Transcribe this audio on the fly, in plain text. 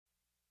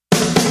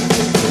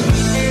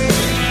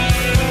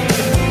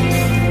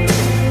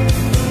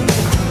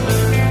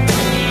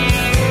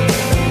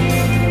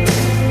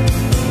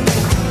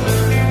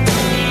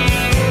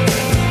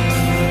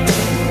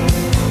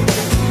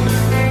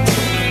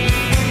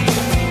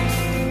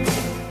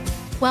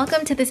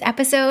Welcome to this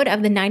episode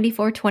of the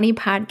 9420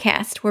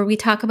 podcast, where we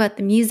talk about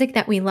the music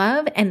that we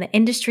love and the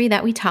industry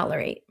that we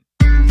tolerate.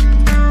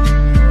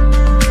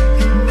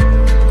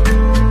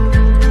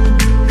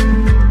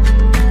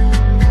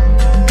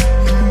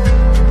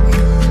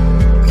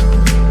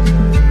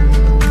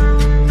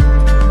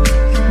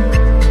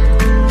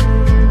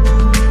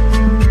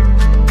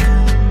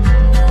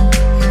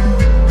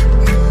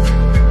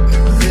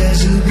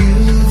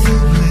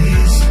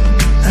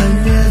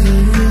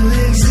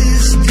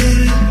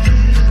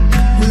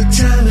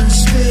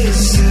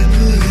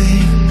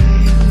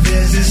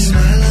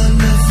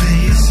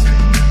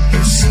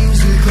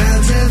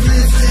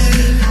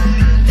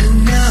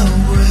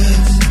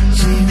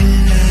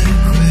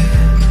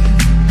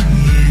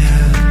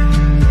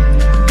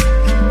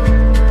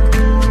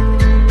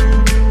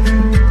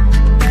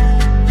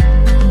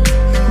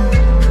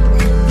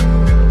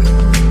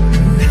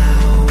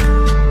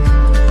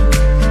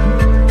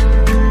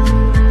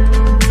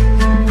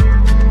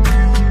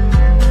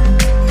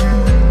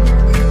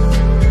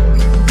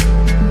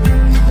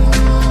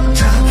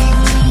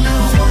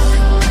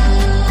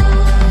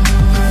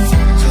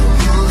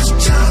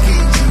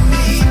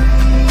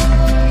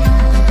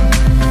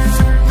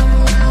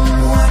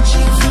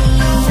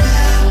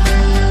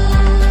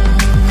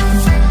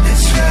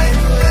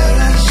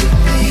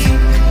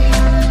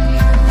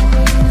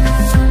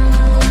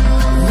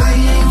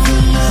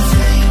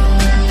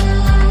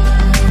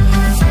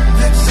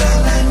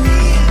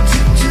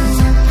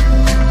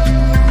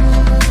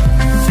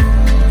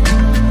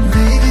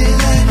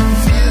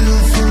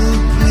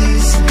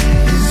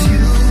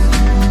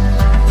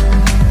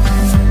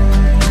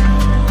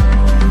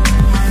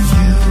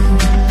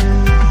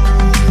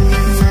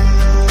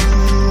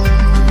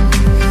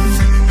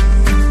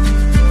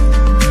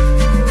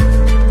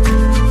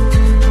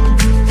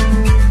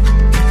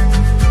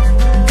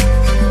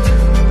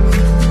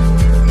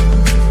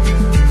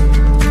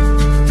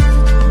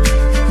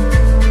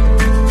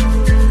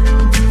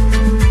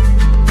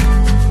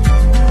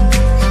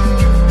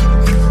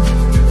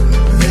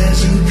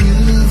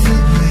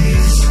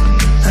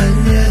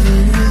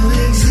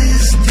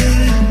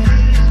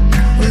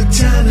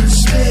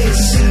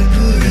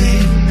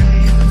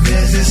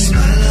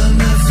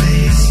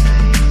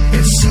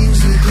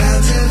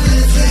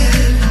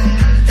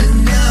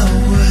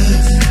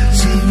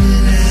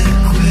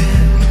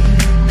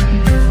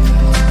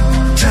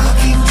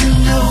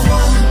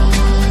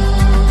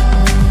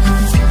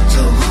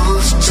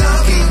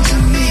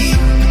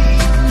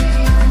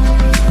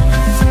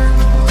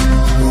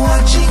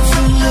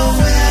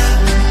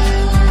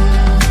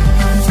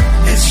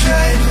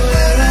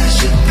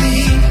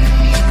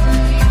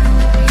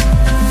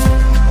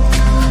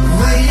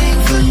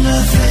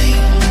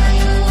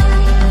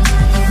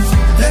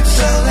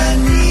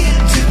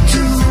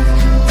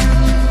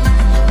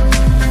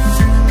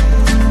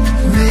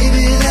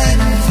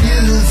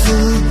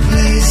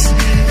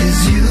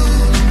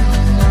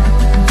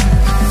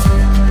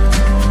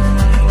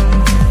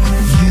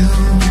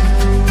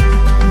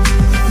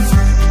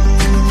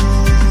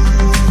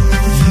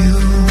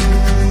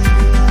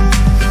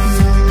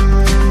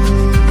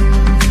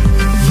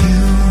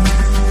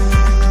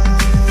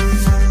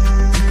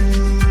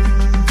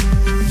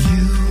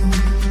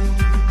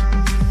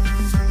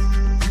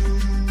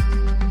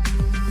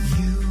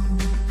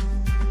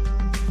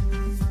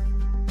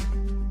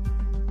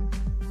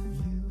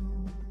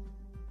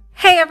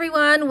 Hey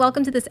everyone,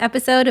 welcome to this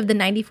episode of the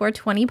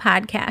 9420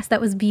 podcast.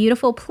 That was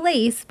Beautiful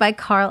Place by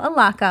Carl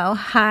Allocco.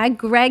 Hi,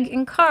 Greg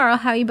and Carl.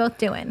 How are you both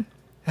doing?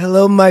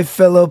 Hello, my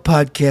fellow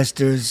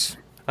podcasters.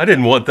 I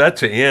didn't want that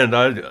to end.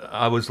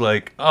 I was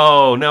like,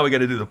 oh, now we got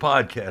to do the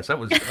podcast. I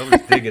was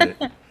digging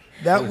it.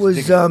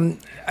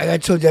 I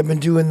told you I've been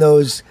doing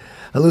those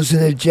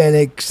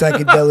hallucinogenic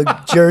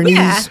psychedelic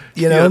journeys,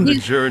 you know? Yeah, the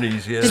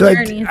journeys, yeah. So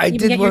I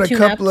did one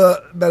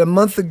about a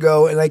month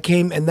ago, and I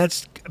came, and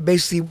that's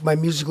basically my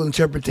musical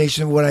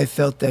interpretation of what I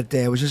felt that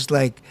day. I was just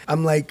like,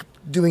 I'm like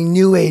doing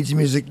new age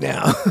music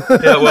now.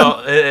 Yeah, well,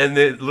 and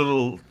the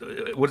little,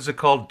 what is it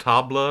called,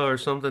 tabla or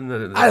something?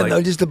 I don't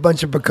know, just a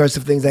bunch of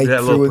percussive things I threw in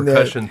there. That little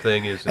percussion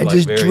thing is and like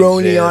just very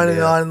droning zen, on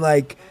and on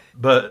like.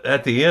 But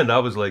at the end, I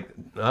was like,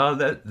 oh,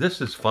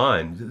 this is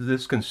fine.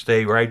 This can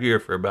stay right here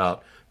for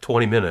about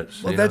 20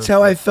 minutes. Well, that's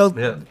how I felt.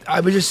 Yeah. I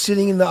was just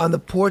sitting on the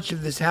porch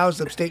of this house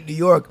upstate New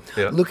York,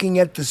 looking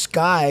at the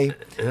sky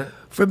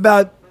for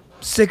about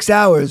 6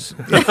 hours.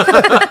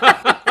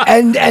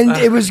 and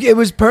it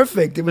was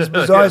perfect. It was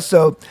bizarre.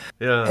 So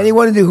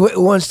anyone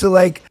who wants to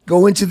like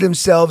go into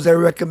themselves, I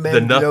recommend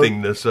the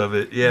nothingness of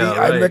it. Yeah,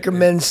 I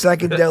recommend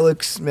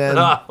psychedelics, man.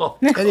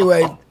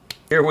 Anyway,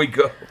 here we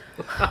go.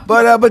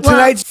 But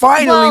tonight's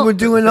we're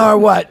doing our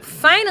what?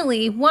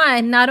 Finally,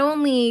 not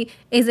only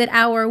is it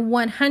our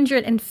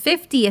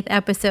 150th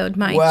episode,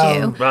 mind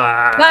you,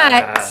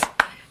 but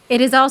it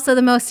is also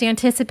the most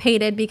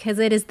anticipated because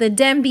it is the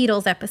Dem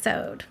Beatles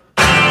episode.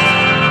 Yay!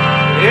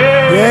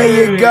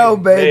 There you go,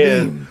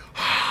 baby. Man.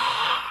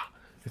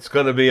 It's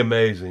going to be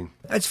amazing.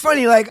 That's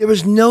funny, like there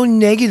was no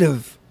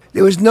negative.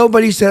 There was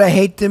nobody said I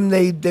hate them,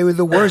 they were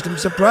the worst. I'm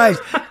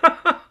surprised.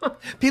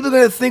 people are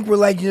going to think we're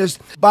like just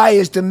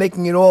biased and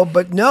making it all,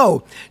 but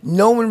no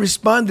one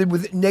responded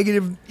with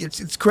negative.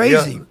 It's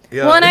crazy.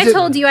 Yeah. Well, and I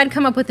told you I'd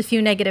come up with a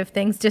few negative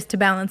things just to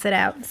balance it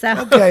out. So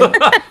okay,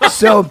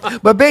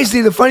 but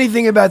basically the funny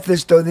thing about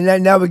this though,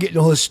 now we're getting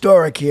all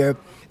historic here.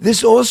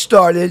 This all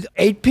started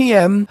 8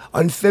 p.m.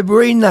 on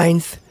February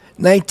 9th,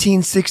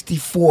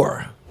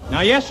 1964. Now,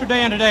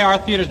 yesterday and today, our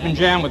theater's been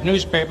jammed with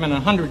newspapermen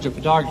and hundreds of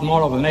photographers from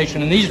all over the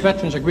nation, and these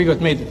veterans agree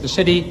with me that the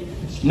city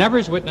never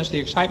has witnessed the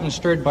excitement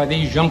stirred by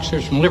these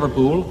youngsters from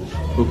Liverpool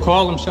who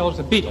call themselves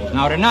the Beatles.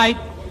 Now, tonight,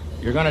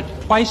 you're going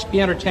to twice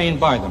be entertained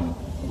by them.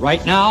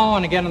 Right now,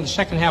 and again in the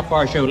second half of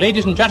our show.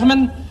 Ladies and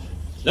gentlemen,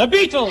 the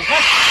Beatles!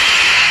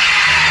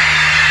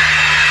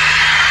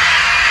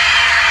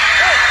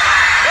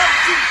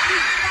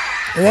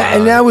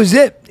 And that was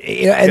it.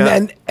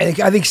 And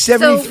I think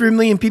 73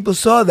 million people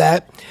saw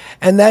that,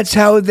 and that's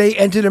how they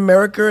entered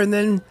America, and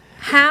then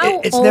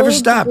it's old never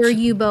stopped. Were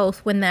you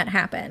both when that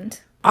happened?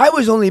 I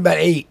was only about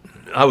 8.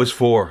 I was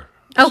 4.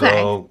 Okay.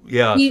 So,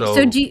 yeah.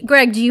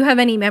 Greg, do you have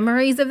any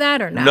memories of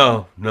that or no?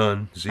 No,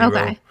 none. 0.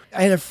 Okay.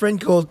 I had a friend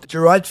called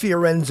Gerard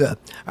Fiorenza.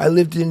 I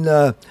lived in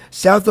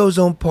South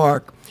Ozone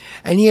Park,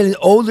 and he had an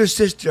older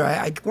sister.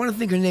 I want to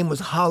think her name was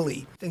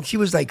Holly. I think she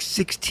was like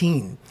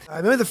 16. I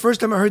remember the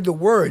first time I heard the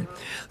word.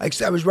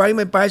 Like, I was riding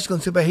my bicycle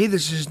and said, hey,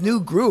 there's this new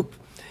group.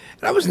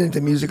 And I wasn't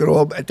into music at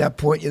all at that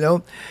point,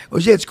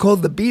 it's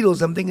called the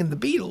Beatles. I'm thinking the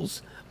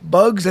Beatles.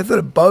 Bugs. I thought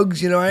of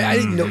Bugs, I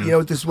didn't know,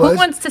 what this was. Who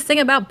wants to sing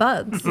about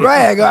bugs?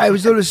 Right. I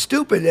was sort of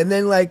stupid. And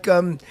then,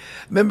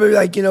 remember,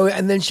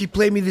 and then she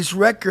played me this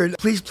record,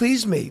 Please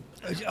Please Me,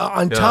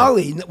 on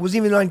Tolly. It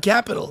wasn't even on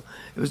Capitol.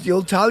 It was the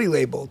old Tolly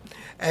label.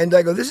 And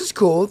I go, this is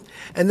cool.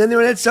 And then they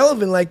were at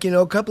Sullivan,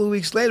 a couple of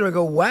weeks later. I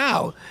go,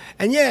 wow.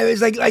 And yeah, it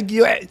was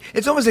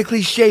it's almost a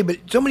cliche, but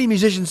so many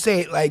musicians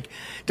say it.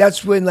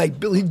 That's when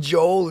Billy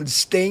Joel and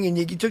Sting, and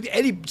you took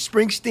Eddie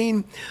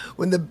Springsteen,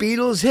 when the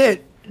Beatles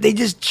hit, they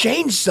just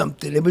changed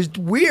something. It was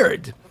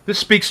weird. This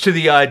speaks to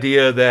the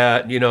idea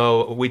that,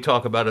 we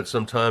talk about it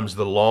sometimes,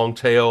 the long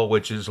tail,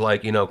 which is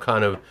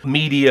kind of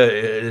media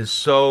is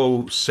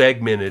so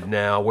segmented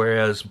now,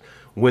 whereas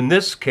when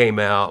this came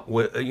out,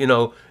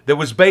 there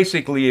was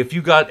basically, if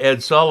you got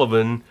Ed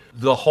Sullivan,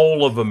 the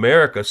whole of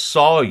America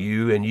saw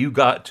you, and you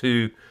got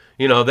to,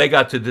 they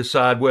got to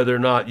decide whether or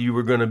not you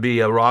were going to be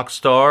a rock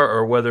star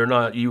or whether or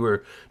not you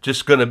were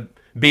just going to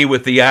be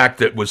with the act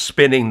that was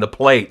spinning the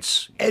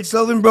plates. Ed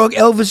Sullivan broke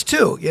Elvis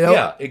too,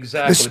 Yeah,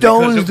 exactly. The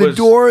Stones, the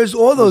Doors,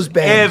 all those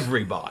bands.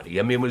 Everybody.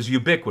 I mean, it was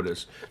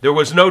ubiquitous. There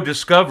was no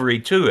discovery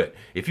to it.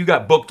 If you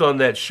got booked on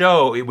that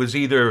show, it was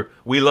either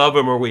we love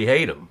him or we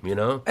hate him,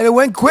 And it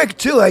went quick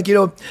too,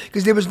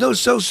 because there was no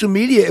social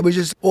media. It was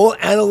just all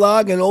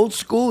analog and old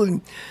school,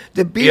 and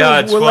the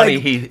Beatles were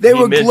funny. They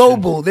were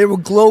global. They were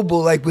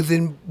global,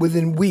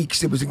 within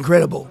weeks. It was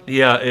incredible.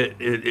 Yeah,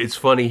 it's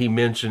funny he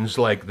mentions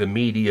the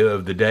media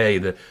of the day.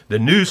 The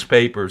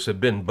newspapers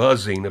have been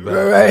buzzing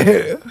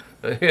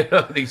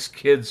about these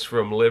kids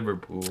from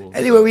Liverpool.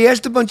 Anyway, we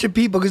asked a bunch of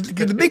people, because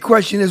the big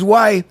question is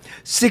why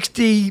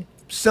 60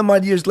 some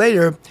odd years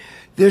later,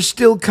 they're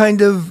still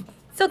kind of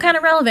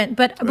relevant.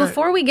 But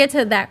before we get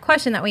to that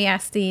question that we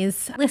asked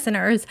these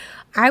listeners,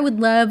 I would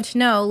love to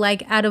know,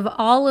 out of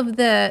all of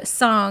the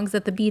songs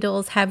that the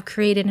Beatles have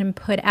created and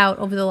put out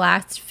over the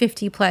last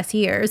 50 plus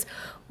years,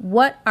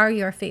 what are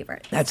your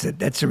favorites?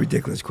 That's a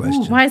ridiculous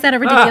question. Ooh, why is that a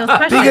ridiculous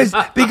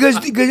question? because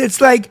it's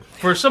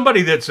for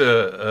somebody that's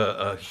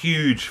a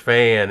huge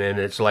fan, and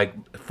it's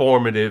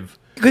formative.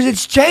 Because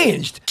it's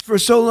changed. For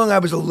so long, I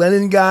was a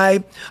Lennon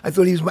guy. I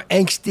thought he was my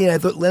angsty, and I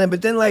thought Lennon.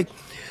 But then,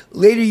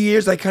 later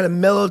years, I kind of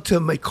mellowed to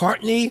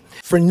McCartney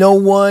for No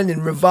One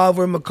and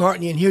Revolver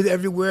McCartney and Here, There,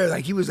 Everywhere.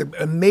 He was an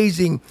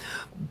amazing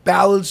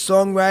ballad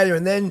songwriter.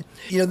 And then,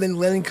 then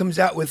Lennon comes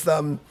out with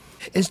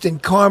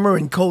Instant Karma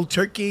and Cold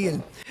Turkey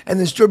and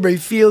then Strawberry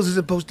Fields as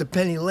opposed to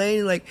Penny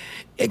Lane.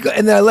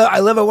 And then I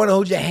love I Want to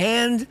Hold Your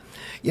Hand.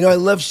 I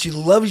love She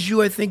Loves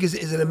You, I think,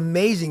 is an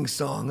amazing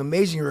song,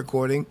 amazing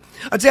recording.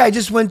 I'll tell you, I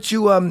just went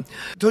to,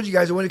 told you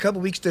guys, I went a couple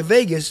weeks to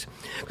Vegas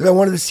because I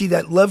wanted to see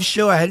that Love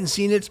show. I hadn't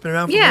seen it. It's been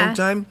around for a long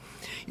time.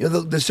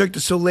 The Cirque du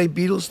Soleil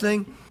Beatles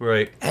thing.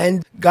 Right.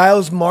 And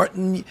Giles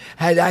Martin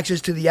had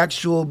access to the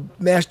actual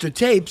master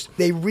tapes.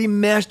 They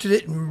remastered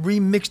it and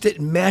remixed it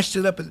and mashed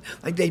it up.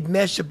 They'd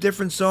mashed up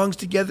different songs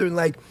together.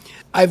 And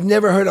I've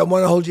never heard I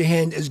Want to Hold Your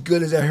Hand as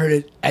good as I heard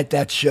it at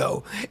that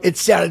show. It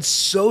sounded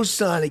so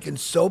sonic and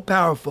so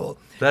powerful.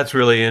 That's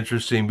really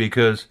interesting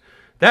because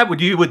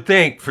you would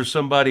think for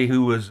somebody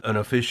who was an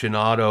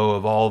aficionado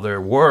of all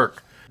their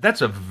work,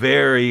 that's a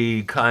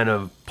very kind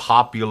of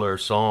popular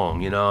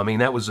song, I mean,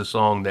 that was a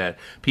song that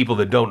people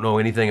that don't know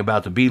anything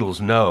about the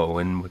Beatles know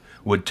and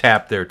would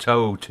tap their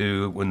toe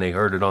to when they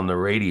heard it on the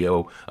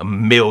radio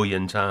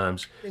 1,000,000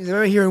 times. I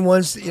remember hearing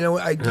once,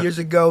 years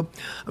ago,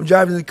 I'm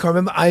driving in the car.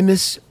 Remember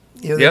Imus?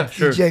 Yeah,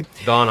 sure. DJ?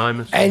 Don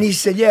Imus. And he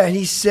said,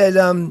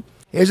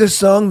 here's a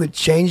song that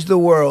changed the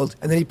world.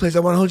 And then he plays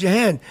I Want to Hold Your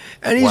Hand.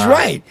 And he's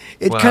right.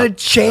 It kind of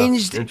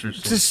changed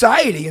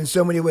society in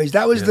so many ways.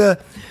 That was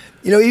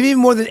You know, even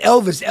more than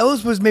Elvis.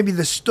 Elvis was maybe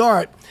the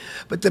start,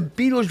 but the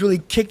Beatles really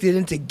kicked it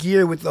into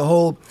gear with the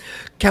whole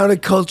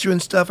counterculture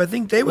and stuff. I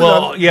think they were...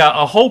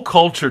 a whole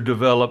culture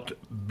developed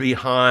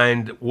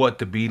behind what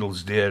the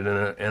Beatles did,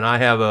 and I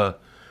have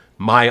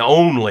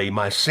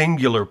my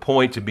singular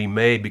point to be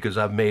made, because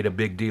I've made a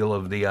big deal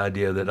of the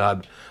idea that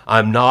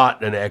I'm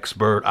not an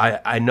expert.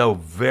 I know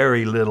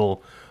very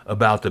little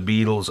about the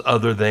Beatles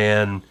other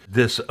than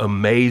this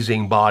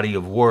amazing body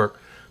of work.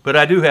 But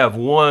I do have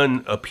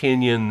one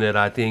opinion that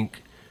I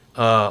think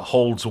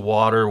holds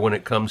water when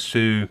it comes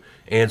to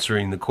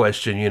answering the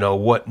question, you know,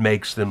 what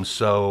makes them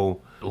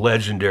so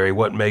legendary,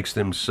 what makes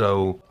them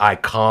so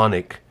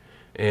iconic.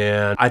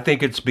 And I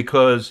think it's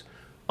because,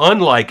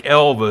 unlike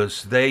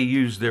Elvis, they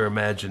used their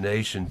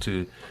imagination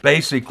to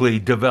basically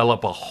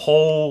develop a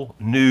whole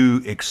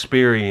new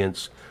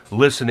experience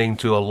listening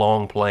to a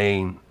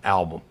long-playing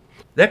album.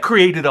 That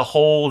created a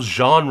whole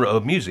genre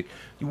of music.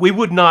 We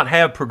would not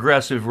have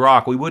progressive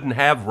rock. We wouldn't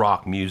have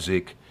rock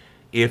music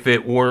if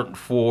it weren't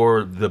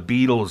for the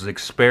Beatles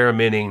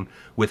experimenting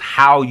with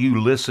how you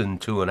listen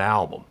to an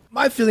album.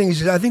 My feeling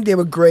is I think they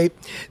were great.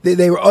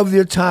 They were of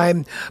their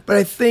time, but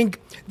I think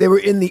they were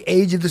in the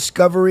age of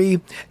discovery,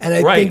 and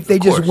I think they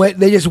just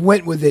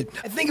went with it.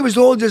 I think it was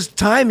all just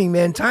timing,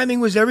 man. Timing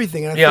was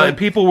everything. And and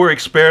people were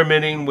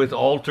experimenting with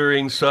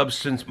mind-altering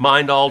substances.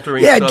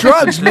 Yeah,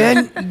 drugs,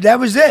 man. That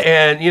was it.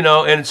 And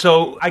and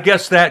so I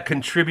guess that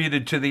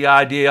contributed to the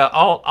idea.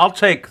 I'll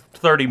take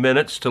 30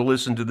 minutes to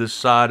listen to this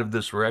side of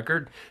this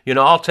record. You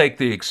know, I'll take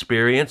the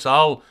experience.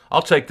 I'll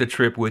take the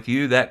trip with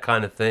you, that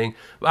kind of thing.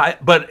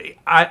 But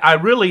I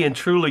really and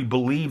truly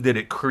believe that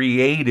it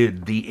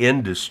created the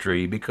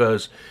industry,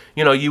 because,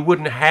 you know, you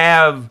wouldn't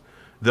have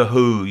The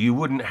Who, you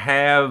wouldn't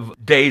have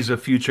Days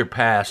of Future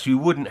Past, you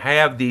wouldn't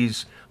have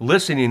these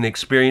listening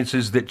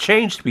experiences that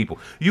changed people.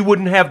 You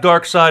wouldn't have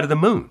Dark Side of the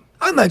Moon.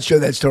 I'm not sure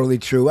that's totally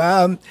true.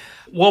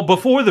 Well,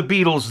 before the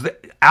Beatles, the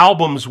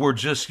albums were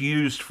just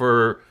used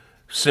for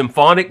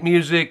symphonic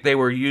music. They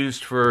were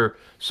used for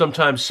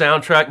sometimes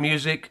soundtrack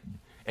music,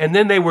 and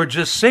then they were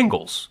just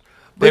singles.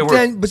 But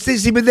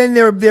then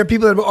there are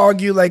people that will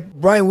argue, like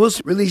Brian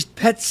Wilson released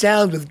Pet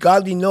Sounds with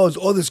Godly Knows,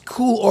 all this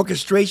cool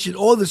orchestration,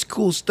 all this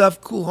cool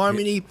stuff, cool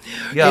harmony,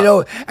 you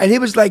know, and he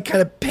was like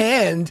kind of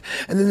panned.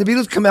 And then the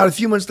Beatles come out a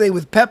few months later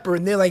with Pepper,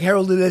 and they're like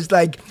heralded as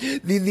like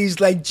these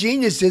like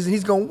geniuses, and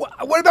he's going,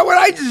 what about what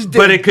I just did?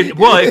 But it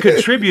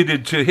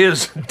contributed to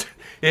his.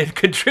 It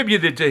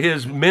contributed to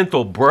his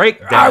mental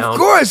breakdown. Of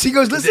course, he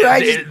goes, listen,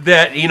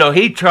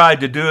 he tried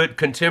to do it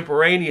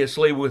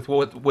contemporaneously with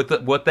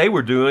what they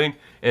were doing,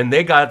 and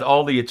they got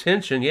all the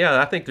attention.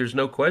 Yeah, I think there's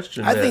no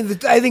question. I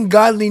think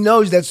Godly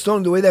Knows that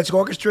song, the way that's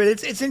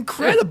orchestrated, it's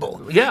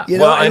incredible. Yeah, you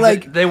know,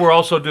 and they were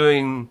also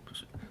doing,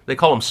 they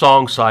call them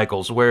song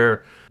cycles,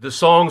 where the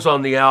songs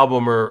on the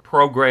album are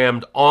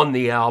programmed on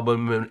the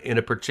album in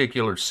a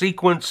particular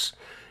sequence,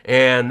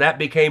 and that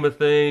became a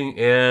thing.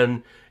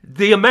 And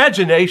the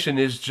imagination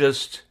is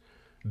just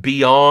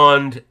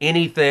beyond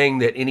anything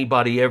that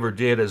anybody ever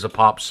did as a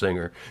pop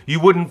singer.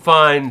 You wouldn't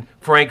find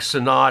Frank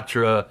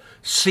Sinatra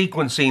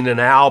sequencing an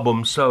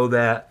album so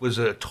that was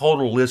a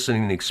total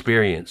listening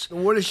experience. The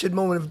watershed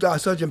moment of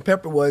Sgt.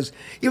 Pepper was,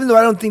 even though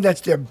I don't think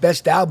that's their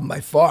best album by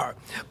far,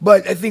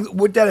 but I think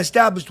what that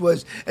established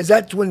was, is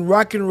that's when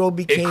rock and roll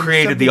became... It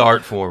created the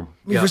art form.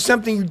 For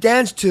something you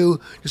dance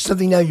to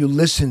something now you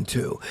listen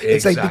to.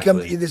 It's like become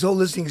this whole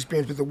listening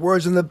experience with the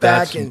words in the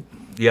back.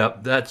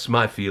 Yep, that's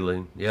my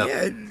feeling. Yep.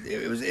 Yeah,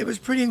 it was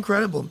pretty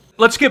incredible.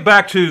 Let's get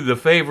back to the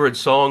favorite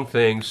song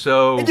thing.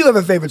 So I do have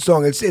a favorite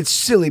song. It's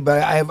silly,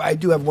 but I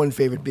do have one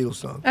favorite Beatles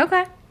song.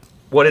 Okay.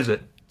 What is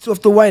it? It's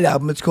off the White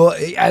Album. It's called,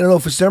 I don't know,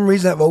 for some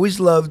reason I've always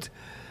loved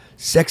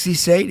Sexy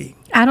Sadie.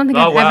 I don't think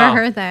I've ever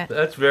heard that.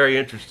 That's very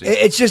interesting.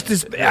 It's just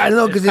this, I don't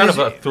know, because it's kind of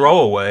a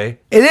throwaway.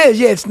 It is,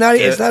 yeah. It's not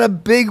a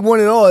big one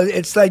at all.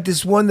 It's like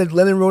this one that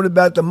Lennon wrote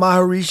about the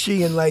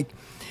Maharishi and like,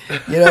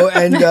 you know,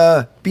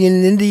 and being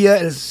in India,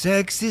 and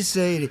Sexy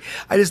Sadie.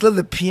 I just love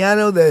the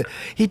piano.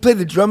 He played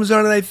the drums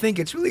on it, I think.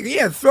 It's really,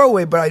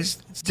 throwaway, but it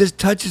just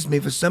touches me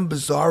for some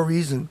bizarre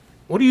reason.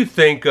 What do you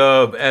think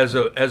of, as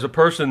a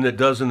person that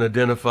doesn't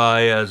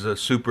identify as a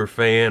super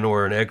fan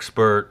or an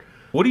expert,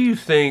 what do you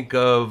think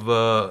of,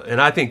 and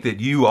I think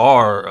that you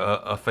are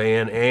a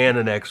fan and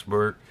an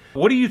expert,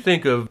 what do you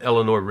think of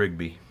Eleanor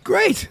Rigby?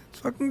 Great.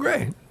 It's fucking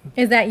great.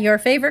 Is that your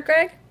favorite,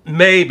 Greg?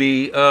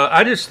 Maybe.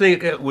 I just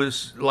think it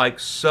was like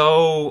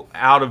so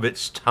out of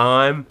its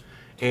time,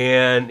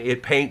 and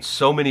it paints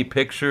so many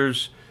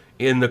pictures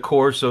in the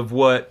course of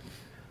what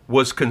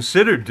was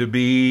considered to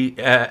be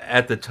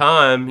at the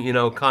time, you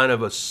know, kind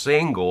of a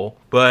single,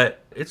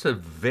 but it's a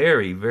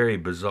very, very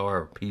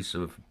bizarre piece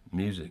of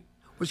music.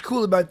 What's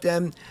cool about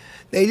them,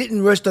 they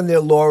didn't rest on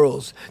their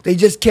laurels. They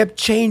just kept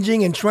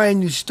changing and trying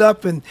new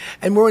stuff, and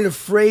weren't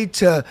afraid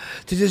to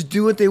just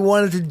do what they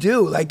wanted to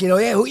do. Like, you know,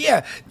 it was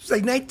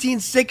like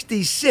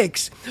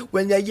 1966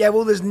 when they have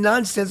all this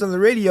nonsense on the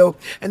radio,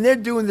 and they're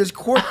doing this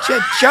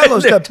quartet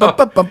cello stuff. And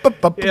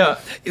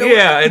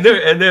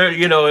they're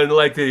you know, and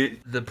like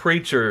the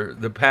preacher,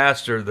 the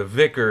pastor, the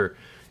vicar,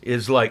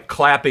 is like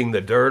clapping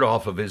the dirt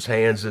off of his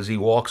hands as he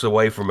walks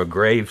away from a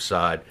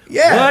graveside.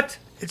 Yeah. What?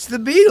 It's the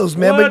Beatles,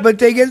 man. But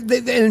they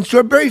in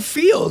Strawberry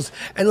Fields,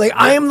 and like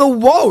I Am the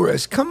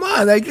Walrus. Come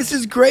on, like this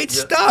is great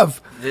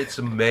stuff. It's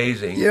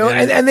amazing. You know,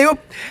 and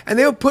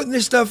they were putting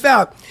this stuff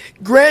out.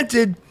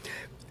 Granted,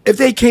 if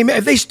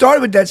they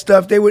started with that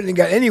stuff, they wouldn't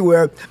have got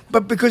anywhere.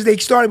 But because they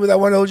started with "I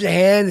Want to Hold Your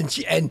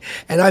Hand" and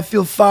 "I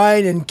Feel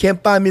Fine" and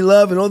 "Can't Buy Me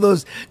Love" and all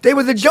those, they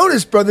were the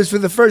Jonas Brothers for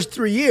the first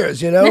 3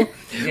 years. You know.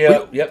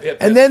 Yep.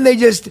 And then they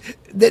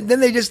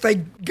just like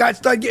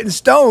started getting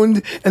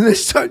stoned and they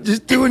started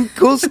just doing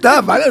cool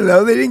stuff. I don't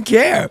know. They didn't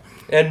care.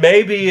 And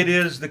maybe it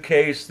is the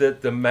case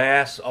that the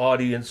mass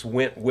audience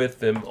went with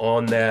them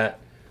on that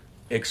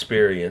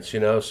experience, you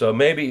know. So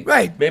maybe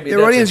their that's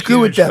audience a grew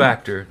with huge them.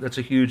 factor. That's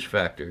a huge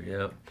factor.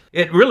 Yeah,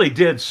 it really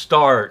did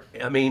start.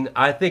 I mean,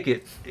 I think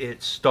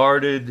it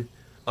started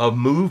a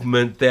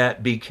movement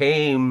that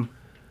became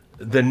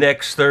the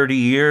next 30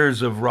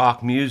 years of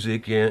rock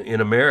music in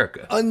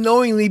America.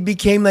 Unknowingly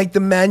became like the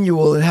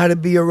manual on how to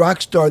be a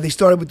rock star. They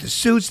started with the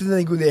suits, and then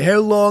they grew their hair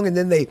long, and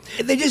then they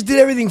just did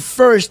everything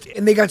first,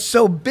 and they got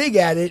so big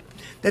at it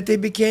that they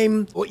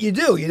became what you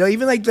do. You know,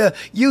 even like the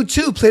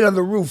U2 played on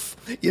the roof.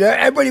 You know,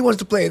 everybody wants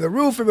to play on the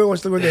roof. Everybody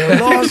wants to grow their hair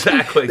long.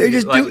 Exactly. They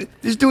just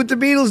do what the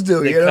Beatles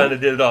do. They kind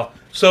of did it all.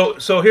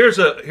 So here's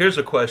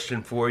a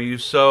question for you.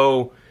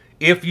 So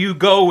if you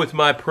go with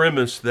my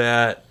premise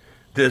that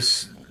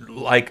this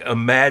like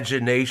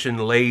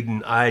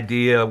imagination-laden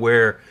idea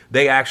where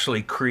they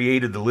actually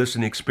created the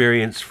listening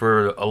experience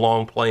for a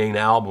long-playing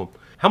album,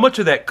 how much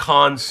of that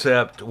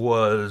concept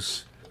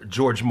was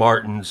George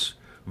Martin's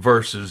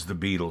versus the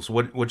Beatles?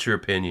 What's your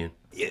opinion?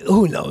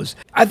 Who knows?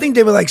 I think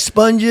they were like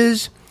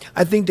sponges.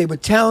 I think they were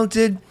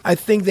talented. I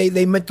think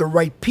they met the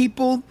right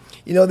people.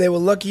 You know, they were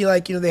lucky,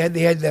 like, you know, they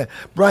had the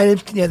Brian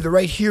Epstein had the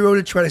right hero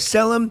to try to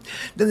sell him.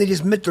 Then they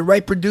just met the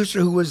right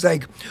producer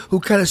who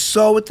kind of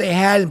saw what they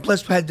had, and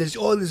plus had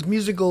all this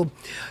musical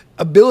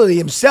ability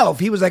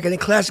himself. He was like a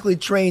classically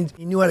trained.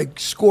 He knew how to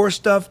score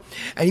stuff,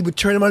 and he would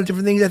turn them on to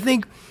different things. I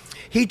think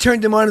he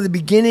turned them on in the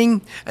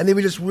beginning, and they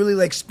were just really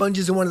like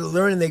sponges and wanted to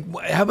learn. And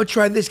how about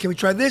try this? Can we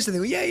try this? And they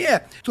go, yeah.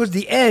 Towards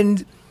the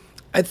end,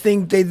 I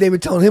think they were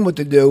telling him what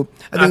to do.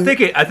 I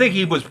think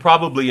he was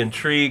probably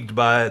intrigued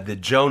by the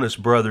Jonas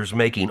Brothers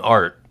making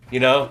art. You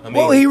know, I mean,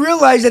 well, he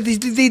realized that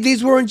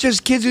these weren't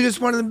just kids who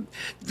just wanted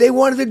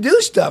to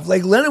do stuff.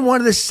 Like Lennon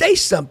wanted to say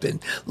something.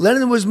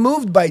 Lennon was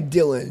moved by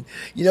Dylan.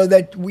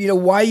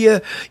 Why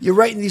you're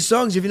writing these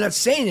songs if you're not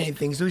saying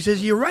anything. So he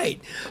says you're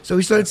right. So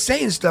he started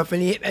saying stuff,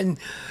 and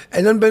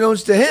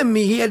unbeknownst to him,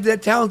 he had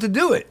that talent to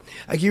do it.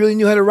 Like he really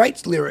knew how to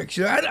write lyrics.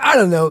 You know, I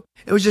don't know.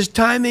 It was just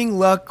timing,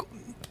 luck,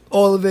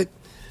 all of it.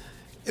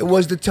 It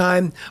was the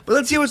time. But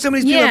let's see what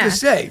somebody's people have to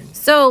say.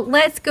 So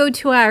let's go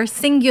to our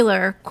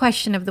singular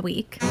question of the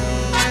week.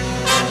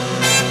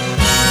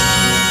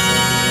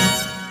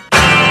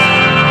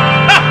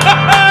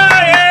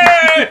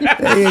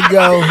 There you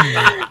go.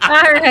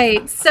 All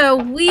right. So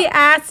we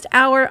asked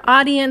our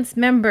audience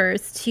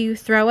members to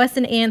throw us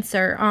an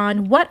answer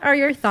on what are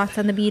your thoughts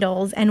on the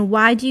Beatles and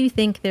why do you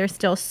think they're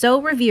still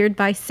so revered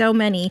by so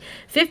many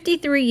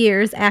 53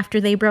 years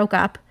after they broke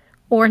up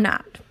or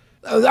not?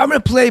 I'm going to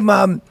play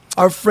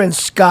our friend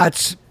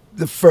Scott's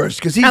the first,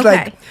 because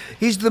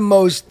he's the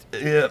most.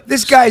 Yeah.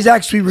 This guy is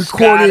actually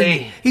recorded.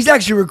 Scotty. He's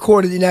actually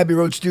recorded in Abbey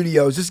Road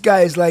Studios. This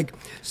guy is like.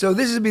 So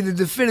this would be the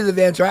definitive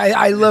answer.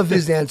 I love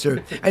his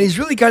answer, and he's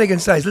really kind of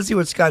concise. Let's see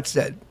what Scott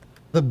said.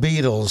 The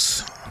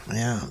Beatles,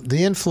 yeah,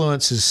 the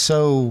influence is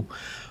so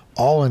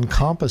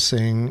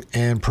all-encompassing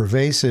and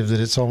pervasive that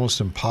it's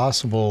almost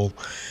impossible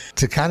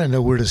to kind of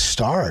know where to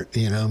start.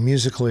 You know,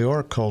 musically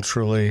or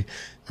culturally.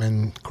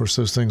 And, of course,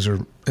 those things are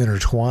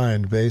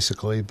intertwined,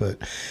 basically. But,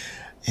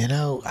 you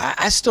know,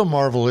 I still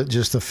marvel at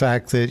just the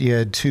fact that you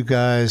had two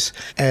guys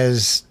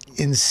as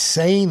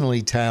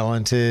insanely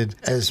talented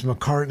as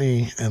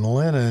McCartney and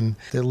Lennon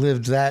that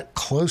lived that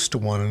close to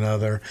one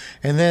another.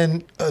 And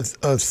then a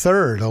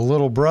third, a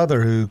little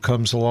brother who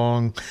comes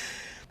along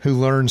who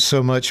learns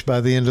so much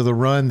by the end of the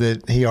run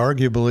that he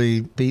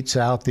arguably beats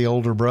out the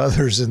older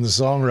brothers in the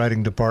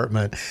songwriting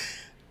department.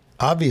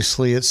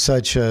 Obviously, it's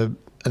such an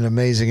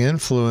amazing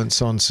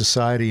influence on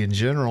society in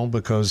general,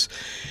 because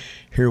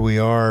here we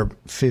are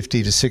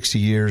 50 to 60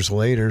 years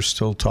later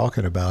still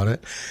talking about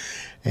it.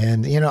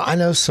 And, you know, I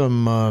know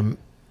some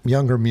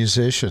younger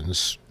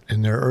musicians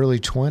in their early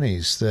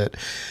 20s that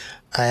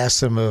I asked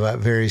them about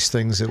various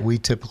things that we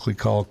typically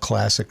call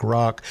classic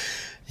rock,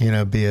 you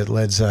know, be it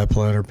Led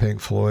Zeppelin or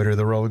Pink Floyd or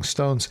the Rolling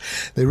Stones.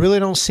 They really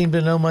don't seem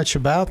to know much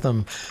about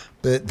them,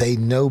 but they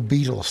know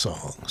Beatles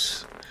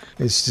songs.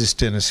 It's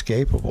just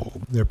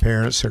inescapable. Their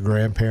parents, their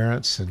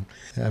grandparents, and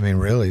I mean,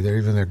 really,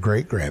 even their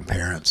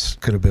great-grandparents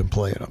could have been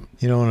playing them.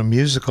 You know, on a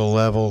musical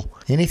level,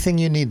 anything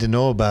you need to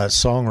know about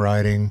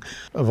songwriting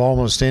of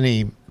almost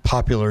any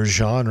popular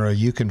genre,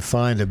 you can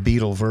find a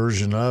Beatle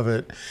version of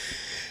it.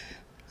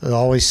 There's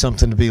always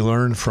something to be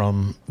learned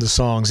from the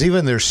songs,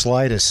 even their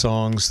slightest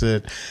songs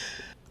that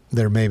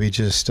they're maybe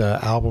just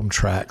album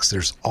tracks.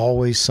 There's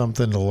always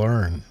something to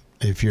learn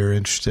if you're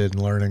interested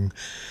in learning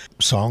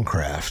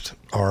songcraft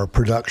or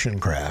production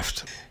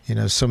craft. You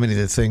know, so many of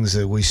the things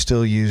that we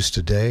still use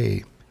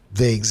today,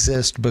 they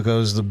exist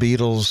because the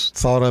Beatles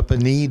thought up a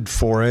need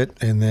for it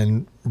and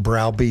then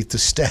browbeat the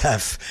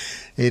staff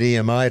at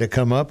EMI to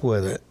come up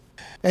with it.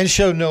 And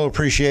showed no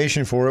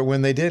appreciation for it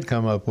when they did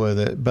come up with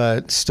it.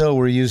 But still,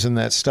 we're using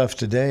that stuff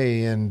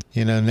today. And,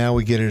 you know, now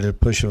we get it at a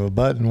push of a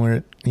button where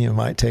it, you know,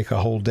 might take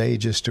a whole day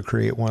just to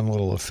create one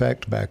little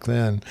effect back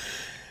then.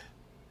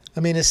 I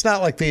mean, it's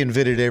not like they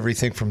invented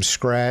everything from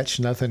scratch.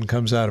 Nothing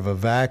comes out of a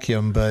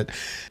vacuum. But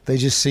they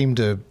just seem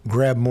to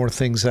grab more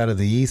things out of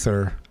the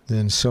ether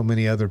than so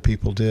many other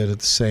people did at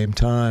the same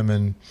time.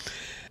 And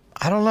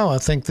I don't know. I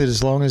think that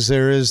as long as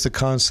there is the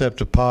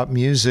concept of pop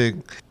music,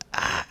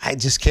 I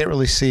just can't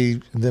really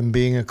see them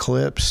being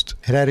eclipsed.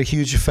 It had a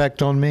huge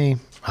effect on me.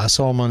 I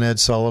saw them on Ed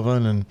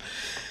Sullivan, and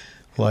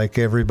like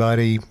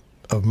everybody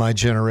of my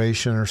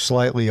generation or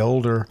slightly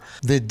older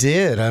that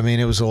did. I mean,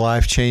 it was a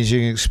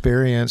life-changing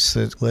experience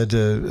that led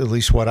to at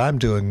least what I'm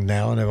doing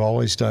now and have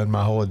always done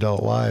my whole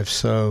adult life.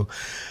 So,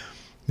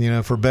 you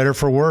know, for better or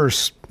for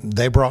worse,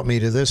 they brought me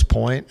to this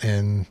point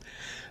and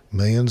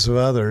millions of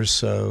others.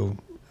 So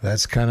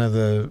that's kind of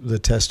the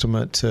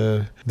testament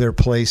to their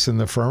place in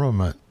the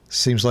firmament.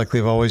 Seems like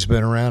they've always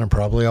been around and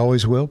probably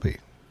always will be.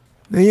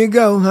 There you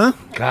go, huh?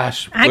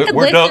 Gosh,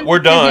 we're done. We're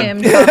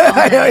done.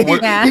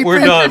 We're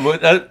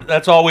done.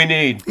 That's all we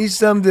need. He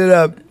summed it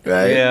up,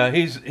 right? Yeah,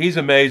 he's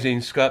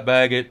amazing. Scott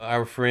Baggett,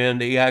 our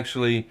friend, he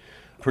actually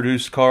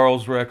produced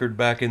Carl's record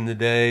back in the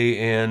day,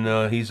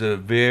 and he's a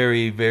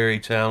very, very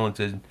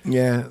talented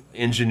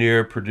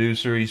engineer,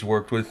 producer. He's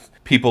worked with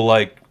people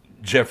like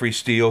Jeffrey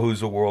Steele,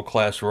 who's a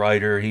world-class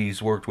writer.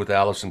 He's worked with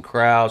Alison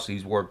Krauss.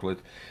 He's worked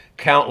with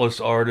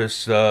countless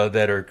artists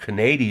that are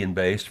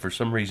Canadian-based. For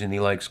some reason, he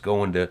likes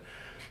going to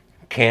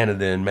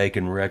Canada and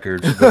making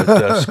records.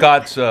 But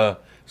Scott's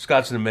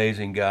an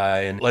amazing guy,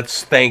 and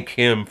let's thank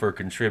him for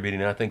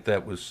contributing. I think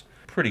that was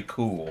pretty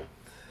cool.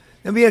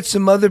 And we had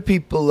some other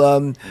people.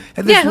 Who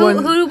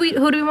do we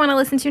want to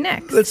listen to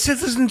next? Let's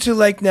listen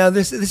to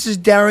this is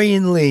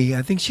Darian Lee.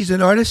 I think she's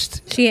an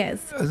artist. She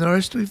is. An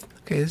artist.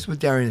 Okay, this is what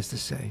Darian has to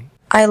say.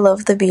 I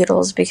love the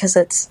Beatles because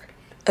it's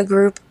a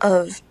group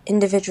of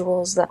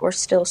individuals that were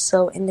still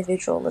so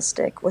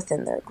individualistic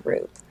within their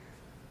group.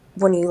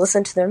 When you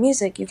listen to their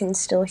music, you can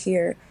still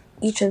hear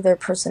each of their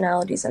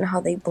personalities and how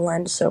they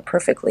blend so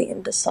perfectly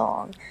into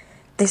song.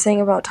 They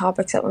sang about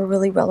topics that were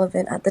really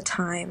relevant at the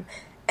time,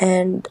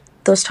 and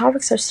those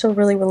topics are still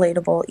really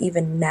relatable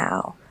even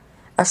now.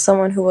 As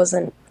someone who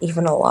wasn't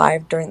even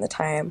alive during the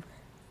time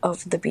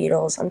of the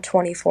Beatles, I'm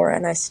 24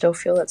 and I still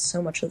feel that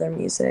so much of their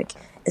music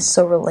is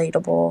so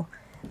relatable.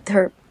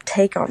 Their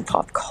take on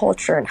pop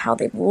culture and how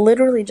they've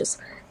literally just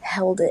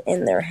held it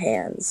in their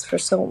hands for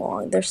so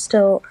long. They're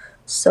still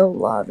so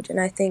loved, and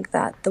I think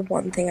that the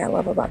one thing I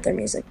love about their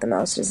music the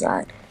most is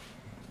that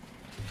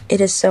it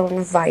is so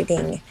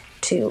inviting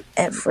to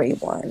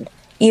everyone.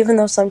 Even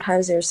though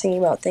sometimes they were singing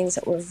about things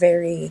that were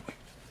very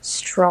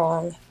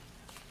strong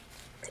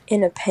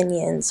in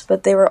opinions,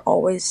 but they were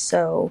always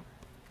so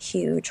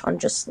huge on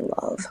just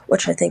love,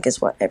 which I think is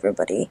what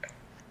everybody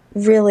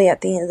really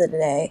at the end of the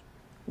day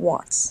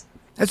wants.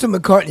 That's what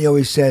McCartney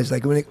always says.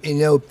 Like when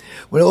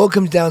it all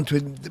comes down to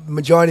it, the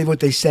majority of what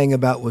they sang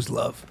about was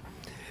love.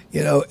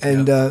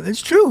 And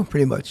it's true,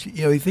 pretty much.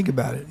 You think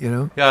about it.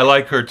 Yeah, I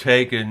like her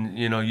take, and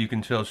you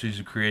can tell she's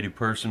a creative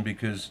person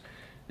because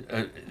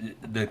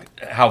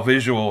how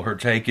visual her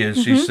take is.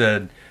 Mm-hmm. She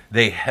said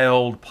they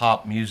held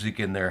pop music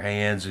in their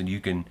hands, and you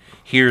can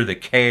hear the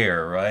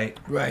care. Right.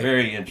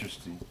 Very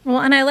interesting. Well,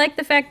 and I like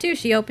the fact too.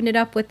 She opened it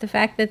up with the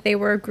fact that they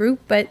were a group,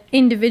 but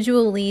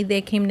individually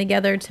they came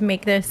together to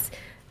make this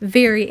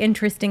very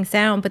interesting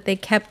sound, but they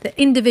kept the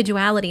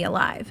individuality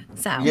alive.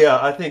 So yeah,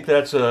 I think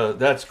that's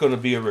going to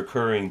be a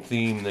recurring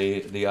theme.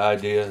 The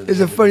idea. There's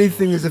a funny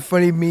thing. There's a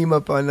funny meme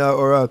up on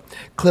or a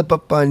clip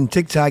up on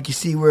TikTok. You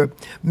see where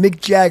Mick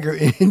Jagger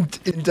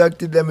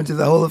inducted them into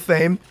the Hall of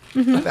Fame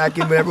back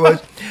in whatever it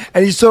was,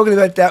 and he's talking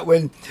about that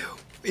when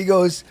he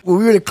goes, "Well,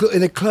 we were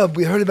in a club.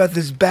 We heard about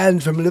this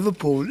band from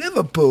Liverpool,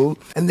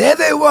 and there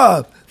they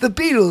were, the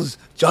Beatles,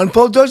 John,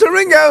 Paul, George, and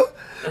Ringo."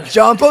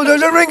 John, Paul,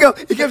 George, and Ringo.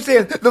 He kept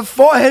saying the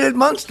four-headed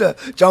monster.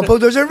 John, Paul,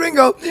 George, and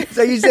Ringo.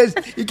 So he says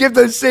he kept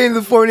on saying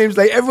the four names.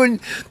 Like everyone,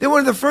 they're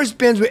one of the first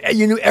bands where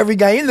you knew every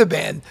guy in the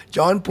band.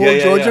 John, Paul,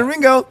 George, and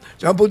Ringo.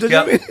 John, Paul, George,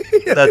 and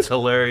Ringo. That's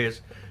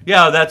hilarious.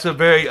 Yeah, that's a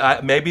very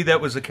maybe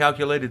that was a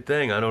calculated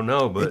thing. I don't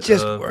know, but it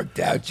just worked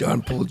out.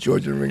 John, Paul,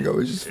 George, and Ringo. It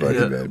was just funny,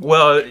 man.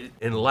 Well,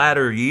 in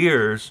latter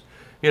years,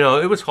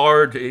 it was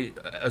hard.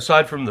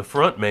 Aside from the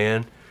front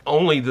man,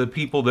 only the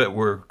people that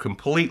were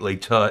completely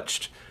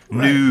touched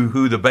knew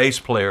who the bass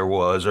player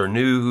was or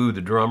knew who the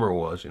drummer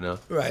was,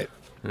 Right.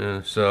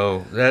 Yeah,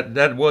 so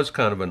that was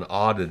kind of an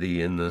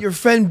oddity in the... Your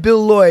friend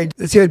Bill Lloyd,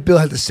 let's hear what Bill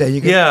had to say.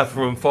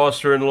 From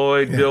Foster and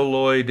Lloyd. Yeah. Bill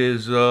Lloyd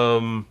is,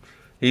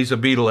 he's a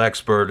Beatle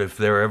expert if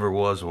there ever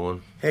was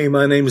one. Hey,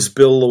 my name is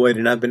Bill Lloyd,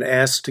 and I've been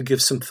asked to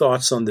give some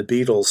thoughts on the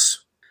Beatles.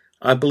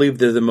 I believe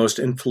they're the most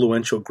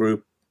influential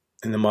group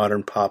in the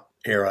modern pop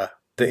era.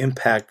 The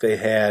impact they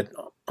had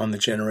on the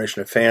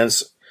generation of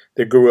fans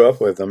that grew up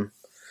with them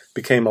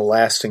became a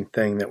lasting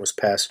thing that was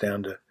passed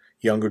down to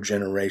younger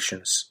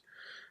generations.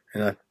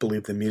 And I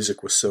believe the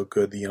music was so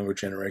good, the younger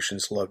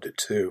generations loved it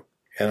too.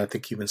 And I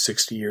think even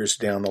 60 years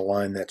down the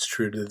line, that's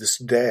true to this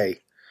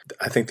day.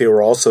 I think they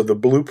were also the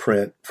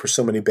blueprint for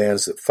so many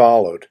bands that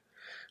followed,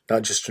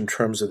 not just in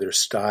terms of their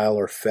style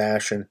or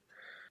fashion,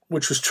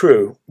 which was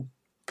true,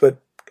 but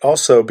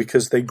also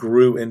because they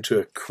grew into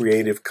a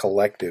creative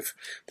collective.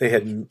 They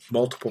had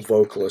multiple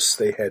vocalists.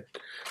 They had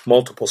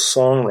multiple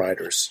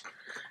songwriters.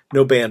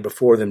 No band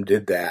before them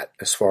did that,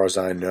 as far as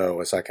I know,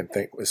 as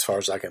far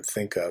as I can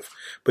think of.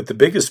 But the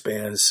biggest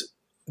bands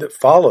that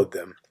followed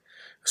them,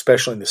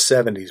 especially in the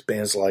 70s,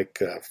 bands like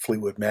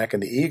Fleetwood Mac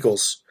and the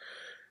Eagles,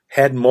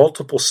 had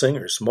multiple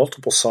singers,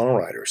 multiple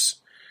songwriters,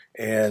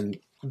 and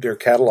their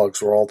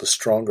catalogs were all the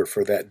stronger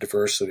for that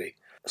diversity.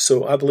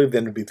 So I believe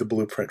them to be the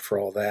blueprint for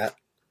all that.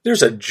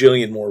 There's a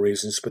jillion more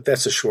reasons, but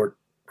that's a short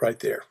right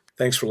there.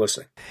 Thanks for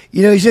listening.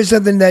 You know, he said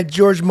something that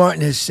George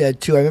Martin has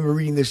said, too. I remember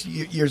reading this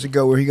years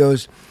ago where he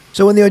goes,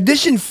 so when they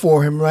auditioned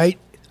for him, right,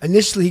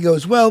 initially he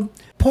goes, well,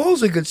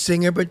 Paul's a good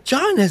singer, but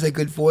John has a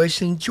good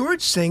voice, and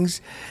George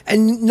sings,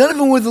 and none of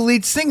them were the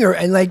lead singer.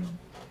 And, like,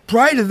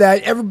 prior to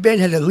that, every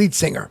band had a lead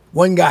singer,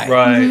 one guy.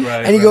 Right.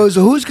 And he goes,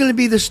 well, who's going to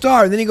be the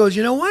star? And then he goes,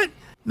 you know what?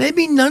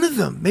 Maybe none of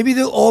them. Maybe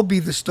they'll all be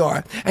the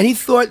star. And he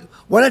thought,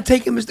 why not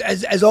take him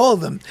as all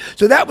of them?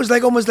 So that was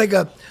like almost like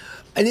an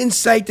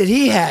insight that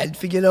he had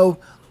for,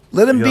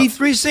 let him be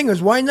three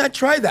singers. Why not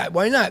try that?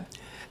 Why not?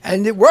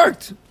 And it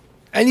worked.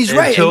 And he's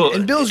right.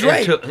 And Bill's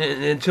right.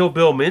 Until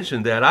Bill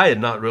mentioned that, I had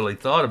not really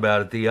thought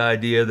about it. The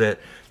idea that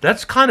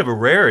that's kind of a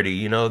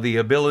rarity, the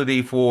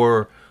ability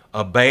for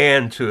a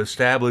band to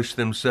establish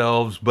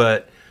themselves,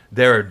 but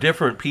there are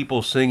different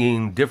people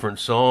singing different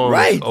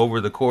songs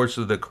over the course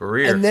of the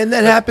career. And then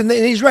that happened,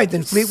 and he's right.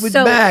 Then Fleetwood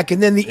Mac,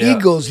 and then the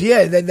Eagles,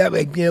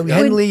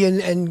 Henley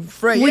and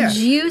Frey. Would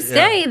you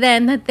say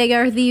then that they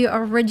are the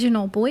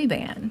original boy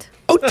band?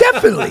 Oh,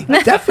 definitely,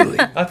 definitely.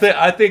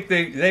 I think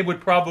they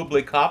would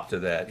probably cop to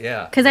that,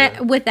 Because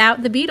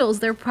without the Beatles,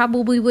 there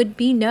probably would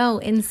be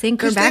no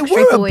NSYNC or Backstreet Boys. Because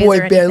they were a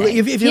boy band.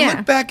 If you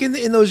look back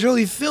in those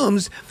early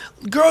films,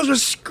 girls were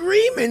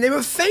screaming, they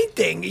were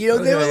fainting.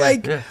 They were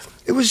like. Yeah.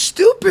 It was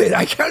stupid.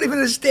 I can't even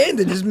understand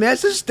it. It's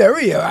mass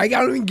hysteria. I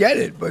don't even get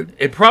it. But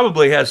it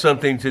probably has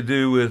something to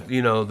do with,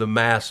 the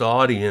mass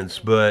audience.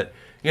 But,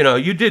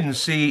 you didn't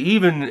see,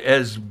 even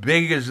as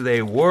big as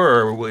they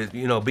were with,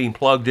 being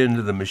plugged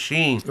into the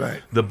machine,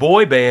 the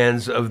boy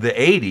bands of the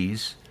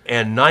 80s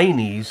and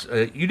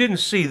 90s, you didn't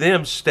see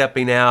them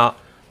stepping out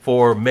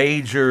for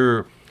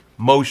major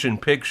motion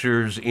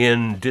pictures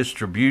in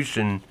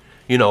distribution,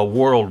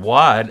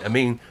 worldwide. I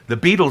mean, the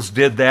Beatles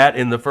did that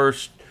in the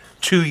first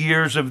 2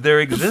 years of their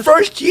existence. The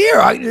first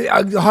year,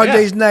 Hard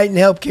Day's Night and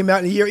Help came out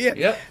in a year.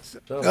 Yeah.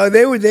 So.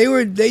 They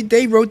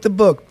wrote the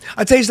book.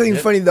 I'll tell you something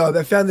funny though.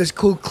 I found this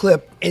cool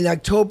clip in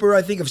October,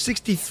 I think, of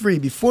 '63.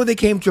 Before they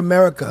came to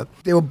America,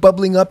 they were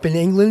bubbling up in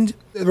England.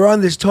 They were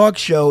on this talk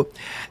show,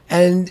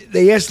 and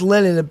they asked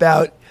Lennon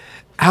about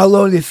how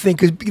long they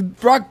think, because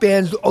rock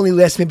bands only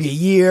last maybe a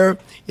year,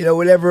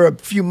 whatever, a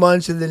few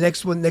months, and the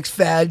next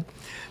fad.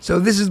 So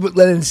this is what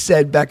Lennon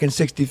said back in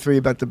 '63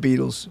 about the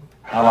Beatles.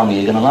 How long are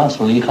you going to last?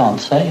 Well, you can't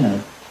say,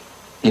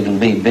 You can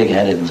be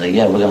big-headed and say,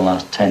 yeah, we're going to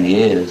last 10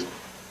 years.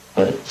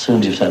 But as soon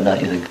as you've said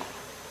that, you think,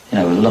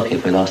 we're lucky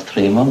if we last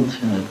 3 months,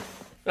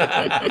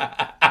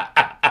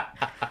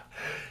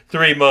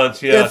 3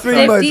 months, yeah.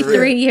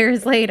 53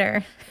 years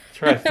later.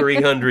 Try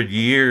 300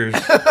 years.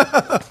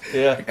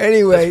 Yeah.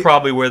 Anyway. That's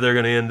probably where they're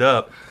going to end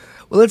up.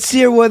 Well, let's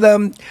hear what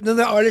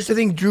another artist, I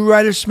think, Drew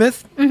Ryder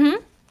Smith.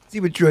 Mm-hmm. See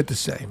what Drew had to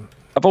say.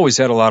 I've always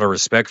had a lot of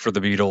respect for the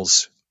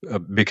Beatles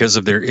because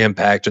of their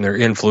impact and their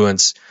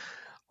influence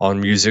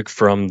on music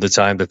from the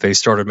time that they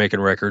started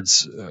making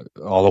records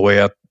all the way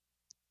up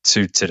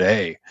to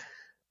today.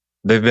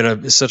 They've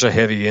been such a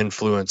heavy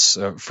influence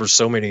for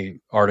so many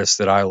artists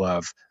that I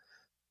love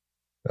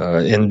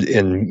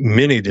in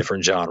many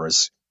different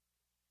genres.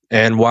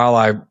 And while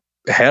I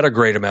had a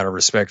great amount of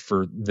respect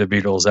for the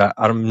Beatles,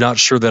 I'm not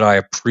sure that I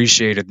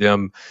appreciated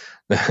them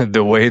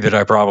the way that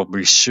I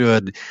probably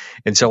should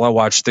until I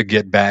watched the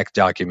Get Back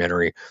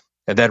documentary.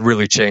 And that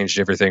really changed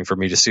everything for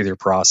me, to see their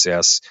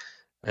process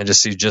and to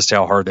see just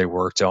how hard they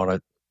worked on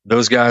it.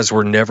 Those guys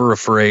were never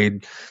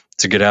afraid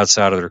to get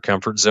outside of their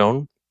comfort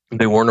zone.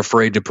 They weren't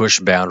afraid to push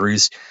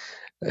boundaries.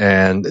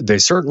 And they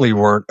certainly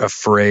weren't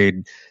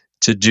afraid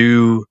to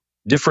do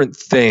different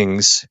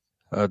things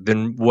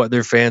than what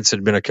their fans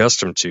had been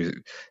accustomed to.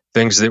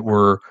 Things that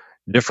were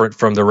different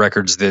from the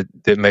records that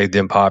made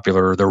them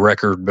popular, the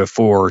record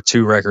before,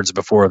 2 records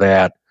before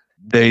that.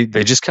 They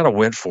just kind of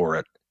went for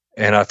it.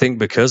 And I think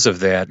because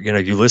of that,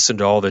 you listen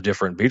to all the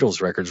different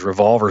Beatles records.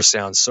 Revolver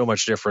sounds so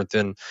much different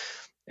than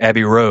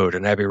Abbey Road,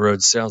 and Abbey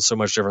Road sounds so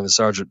much different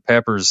than Sgt.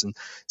 Pepper's. And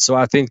so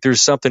I think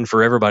there's something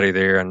for everybody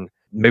there. And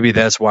maybe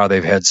that's why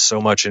they've had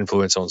so much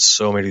influence on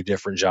so many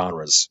different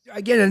genres.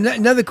 Again,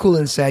 another cool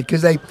insight,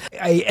 because I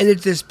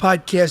edit this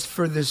podcast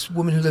for this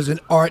woman who does an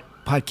art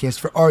podcast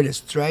for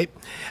artists, right?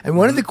 And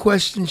one of the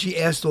questions she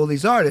asked all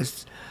these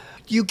artists,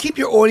 do you keep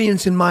your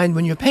audience in mind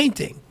when you're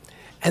painting?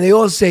 And they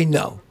all say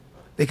no.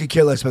 They could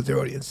care less about their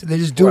audience. They're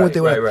just doing what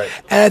they want. Right.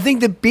 And I think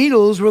the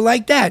Beatles were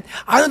like that.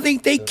 I don't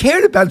think they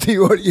cared about the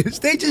audience.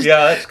 They just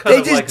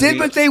did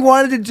what they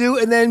wanted to do,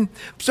 and then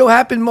so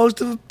happened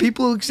most of the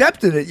people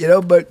accepted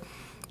it, But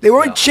they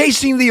weren't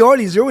chasing the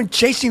audience. They weren't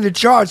chasing the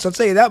charts. I'll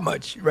tell you that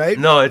much, right?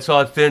 No, it's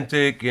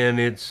authentic, and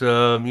it's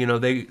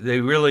they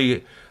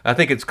really. I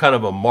think it's kind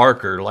of a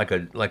marker, like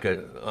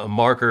a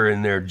marker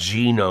in their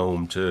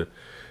genome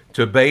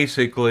to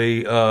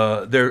basically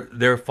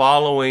they're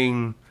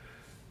following.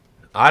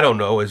 I don't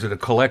know. Is it a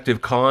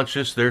collective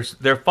conscious?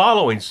 They're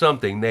following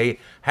something. They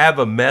have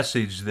a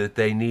message that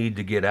they need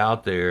to get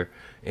out there,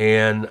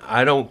 and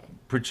I don't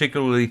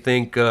particularly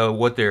think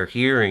what they're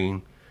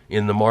hearing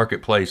in the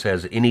marketplace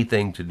has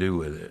anything to do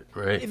with it,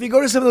 right? If you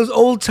go to some of those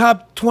old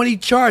top 20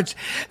 charts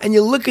and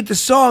you look at the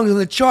songs on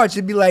the charts,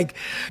 it'd be like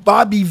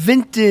Bobby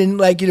Vinton,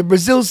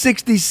 Brazil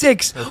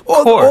 66,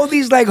 all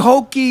these like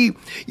hokey,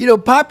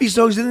 poppy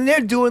songs, and then they're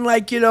doing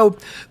like, it's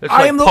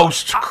like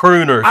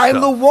post-crooner I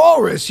am the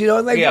Walrus,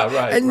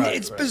 and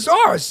it's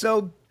bizarre.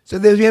 So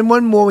there's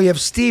one more. We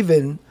have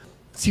Steven.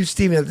 Let's see what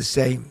Steven had to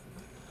say.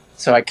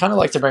 So I kind of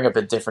like to bring up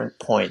a different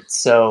point.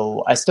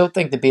 So I still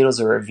think the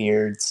Beatles are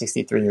revered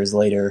 63 years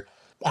later.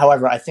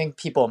 However, I think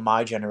people in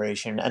my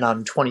generation, and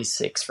I'm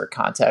 26 for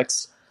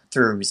context,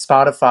 through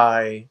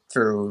Spotify,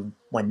 through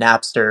when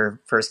Napster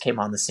first came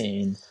on the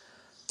scene,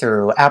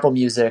 through Apple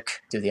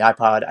Music, through the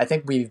iPod, I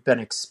think we've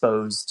been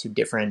exposed to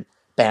different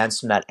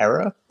bands from that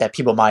era that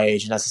people my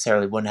age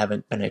necessarily wouldn't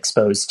have been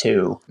exposed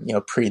to,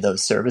 pre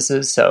those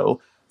services. So,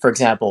 for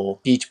example,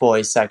 Beach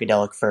Boys,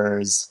 Psychedelic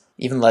Furs,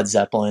 even Led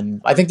Zeppelin.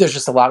 I think there's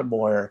just a lot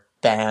more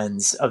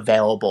bands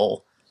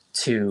available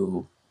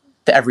to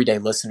the everyday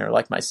listener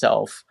like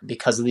myself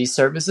because of these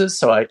services.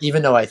 So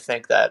even though I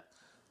think that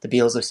the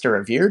Beatles are still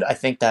revered, I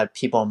think that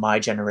people in my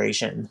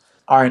generation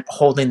aren't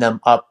holding them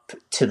up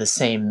to the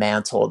same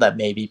mantle that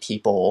maybe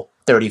people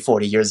 30,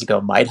 40 years ago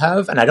might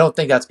have. And I don't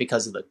think that's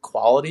because of the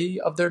quality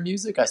of their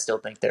music. I still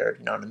think they're,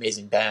 an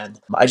amazing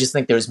band. I just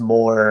think there's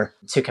more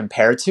to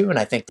compare to. And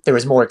I think there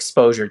was more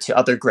exposure to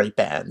other great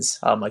bands,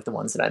 like the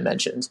ones that I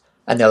mentioned,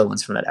 and the other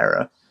ones from that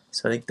era.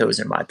 So I think those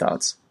are my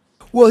thoughts.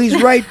 Well,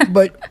 he's right,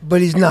 but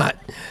he's not.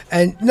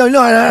 And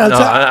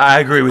I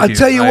agree with you. I'll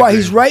tell you why.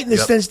 He's right in the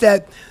sense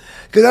that,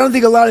 because I don't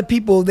think a lot of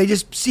people, they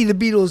just see the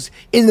Beatles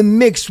in the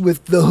mix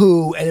with The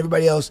Who and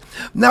everybody else,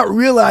 not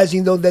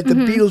realizing, though, that the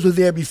Beatles were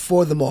there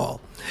before them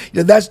all.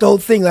 That's the whole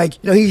thing. Like,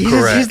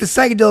 he's the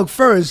Psychedelic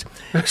Furs.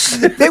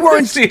 They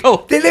weren't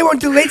they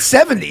weren't the late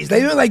 70s.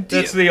 They were like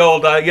that's the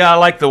old. I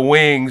like the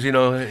Wings.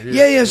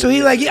 Yeah. So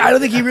I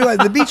don't think he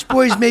realized the Beach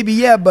Boys maybe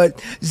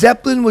but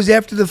Zeppelin was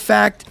after the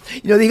fact.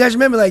 You guys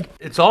remember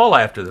it's all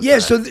after the fact. Yeah.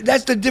 So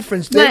that's the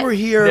difference. They were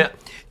here. Yeah.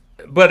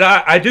 But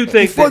I do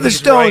think before the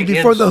Stones,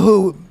 before the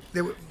Who.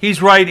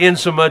 He's right in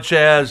so much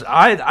as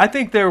I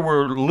think there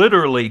were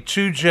literally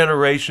 2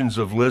 generations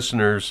of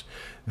listeners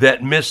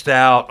that missed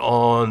out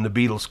on the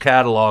Beatles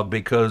catalog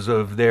because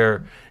of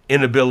their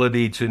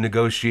inability to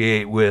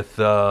negotiate with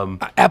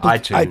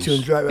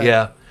iTunes. Right.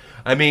 Yeah.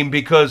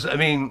 Because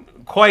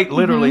quite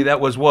literally that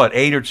was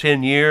 8 or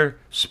 10 year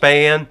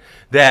span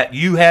that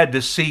you had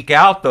to seek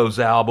out those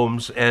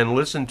albums and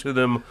listen to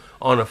them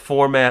on a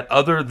format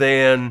other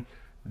than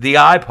the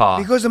iPod.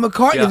 Because of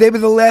McCartney, they were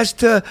the last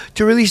to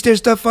release their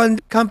stuff on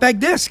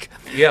compact disc.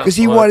 Yeah, because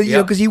he wanted,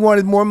 because he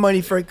wanted more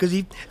money for it. Because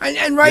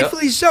and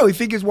rightfully so. He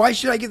figures, why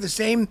should I get the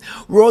same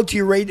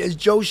royalty rate as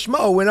Joe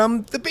Schmo when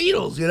I'm the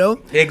Beatles?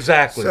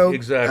 Exactly.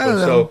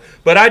 So,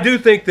 but I do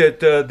think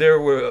that there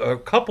were a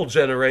couple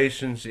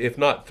generations, if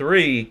not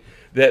 3,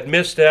 that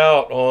missed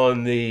out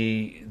on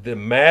the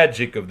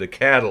magic of the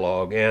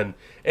catalog and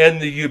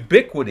the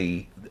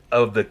ubiquity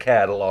of the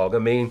catalog.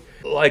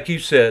 Like you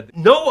said,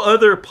 no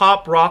other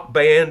pop rock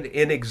band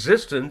in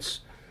existence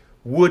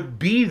would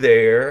be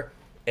there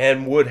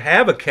and would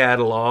have a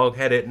catalog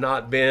had it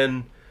not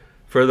been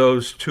for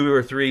those 2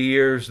 or 3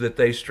 years that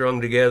they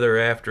strung together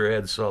after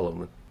Ed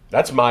Sullivan.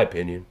 That's my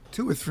opinion.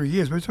 2 or 3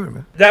 years? What are you talking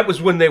about? That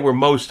was when they were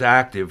most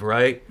active,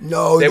 right?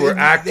 No, they were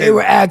active. They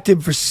were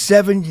active for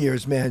 7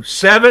 years, man.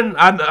 7?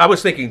 I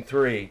was thinking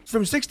 3.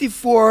 From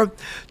 64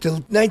 to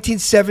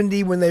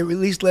 1970 when they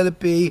released Let It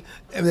Be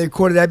and they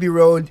recorded Abbey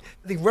Road.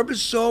 I think Rubber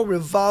Soul,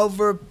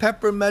 Revolver,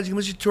 Pepper, Magic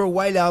Mystery Tour,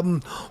 White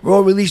Album were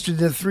all released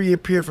within a 3-year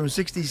period from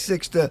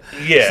 66 to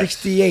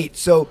 68.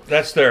 So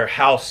that's their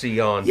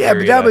halcyon period,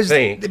 but that was. I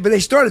think. But they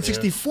started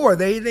 64.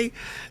 They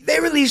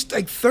released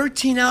like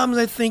 13 albums,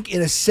 I think,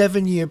 in a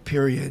 7-year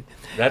period.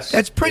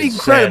 That's pretty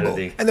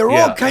insanity. Incredible, and they're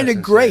all kind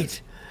of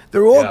great.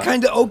 They're all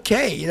kind of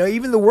okay,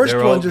 even the worst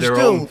ones are their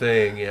still own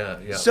thing.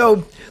 Yeah.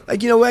 So,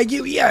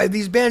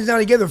 these bands now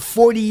together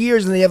 40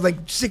 years and they have like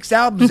 6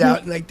 albums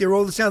out, and like they're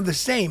all sound the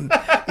same.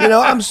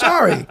 I'm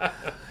sorry,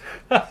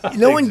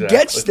 no one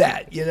gets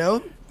that.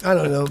 I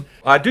don't know.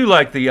 I do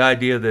like the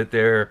idea that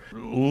there are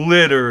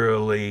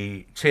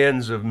literally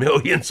tens of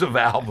millions of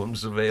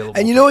albums available.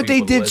 And you know what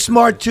they did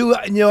smart too?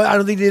 I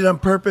don't think they did it on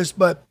purpose,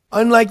 but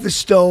Unlike the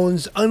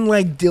Stones,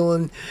 unlike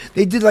Dylan,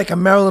 they did like a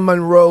Marilyn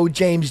Monroe,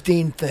 James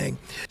Dean thing.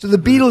 So the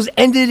Beatles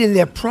ended in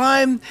their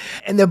prime,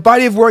 and their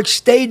body of work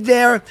stayed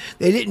there.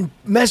 They didn't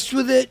mess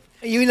with it.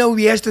 You know,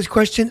 we asked this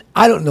question.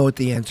 I don't know what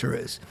the answer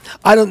is.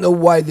 I don't know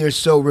why they're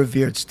so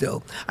revered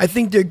still. I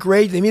think they're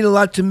great. They mean a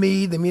lot to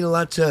me. They mean a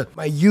lot to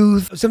my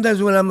youth.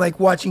 Sometimes when I'm like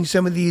watching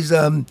some of these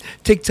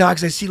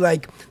TikToks, I see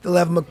like they'll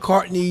have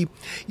McCartney,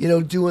 you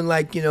know, doing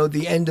like, you know,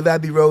 the end of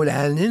Abbey Road,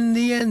 and in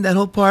the end, that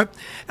whole part.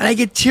 And I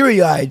get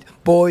teary-eyed.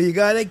 Boy, you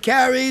gotta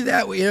carry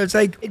that way. You know, it's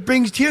like, it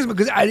brings tears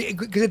because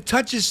it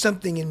touches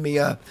something in me.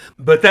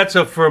 But that's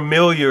a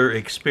familiar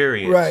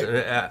experience. Right.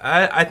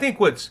 I think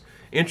what's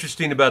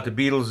interesting about the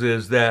Beatles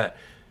is that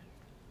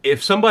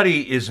if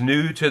somebody is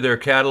new to their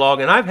catalog,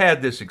 and I've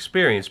had this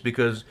experience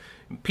because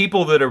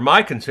people that are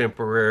my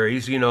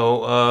contemporaries, you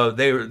know,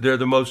 they're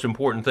the most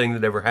important thing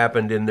that ever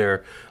happened in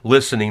their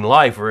listening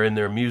life or in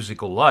their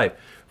musical life.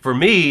 For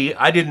me,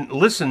 I didn't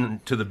listen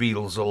to the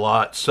Beatles a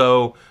lot,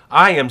 so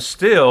I am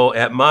still,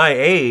 at my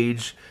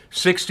age,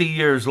 60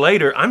 years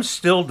later, I'm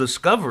still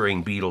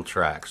discovering Beatle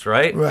tracks,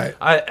 right? Right.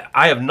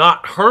 I have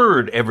not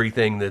heard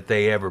everything that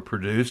they ever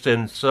produced,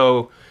 and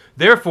so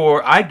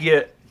therefore, I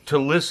get to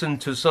listen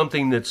to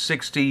something that's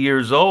 60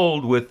 years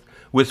old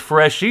with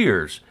fresh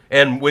ears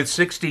and with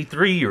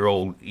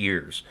 63-year-old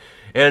ears.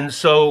 And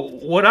so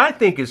what I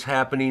think is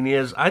happening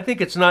is, I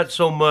think it's not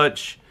so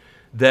much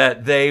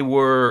that they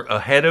were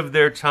ahead of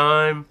their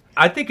time.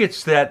 I think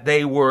it's that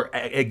they were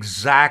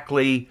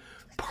exactly,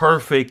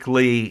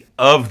 perfectly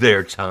of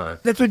their time.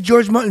 That's what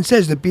George Martin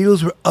says. The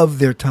Beatles were of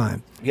their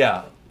time.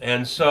 Yeah.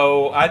 And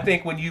so I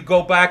think when you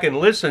go back and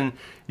listen,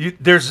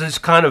 there's this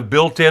kind of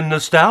built-in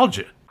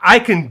nostalgia. I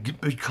can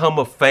become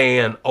a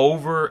fan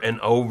over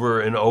and over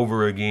and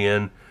over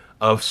again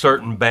of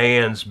certain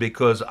bands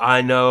because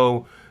I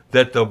know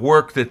that the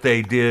work that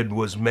they did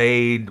was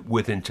made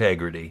with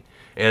integrity.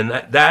 And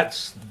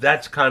that's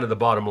kind of the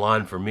bottom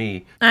line for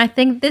me. I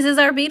think this is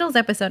our Beatles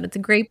episode. It's a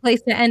great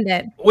place to end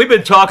it. We've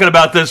been talking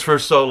about this for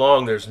so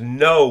long. There's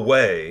no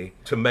way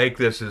to make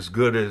this as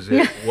good as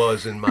it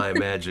was in my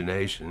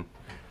imagination.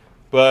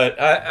 But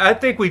I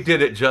think we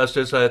did it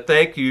justice.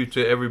 Thank you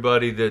to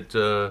everybody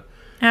that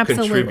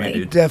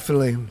contributed.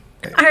 Definitely.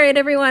 All right,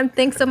 everyone.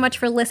 Thanks so much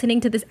for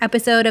listening to this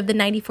episode of the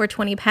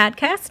 9420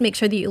 podcast. Make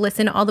sure that you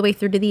listen all the way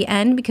through to the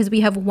end because we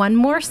have one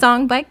more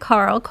song by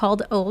Carl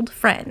called Old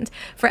Friend.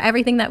 For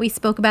everything that we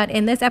spoke about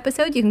in this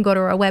episode, you can go to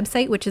our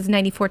website, which is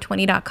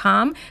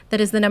 9420.com. That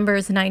is the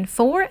numbers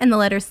 94 and the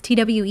letters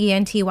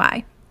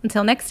TWENTY.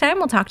 Until next time,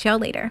 we'll talk to y'all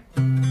later.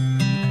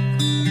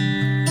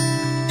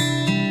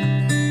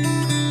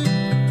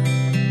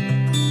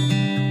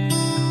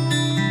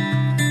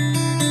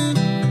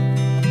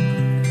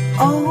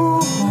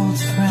 Old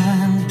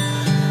friend,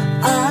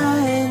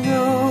 I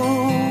know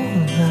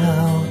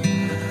now,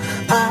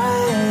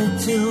 I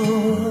do.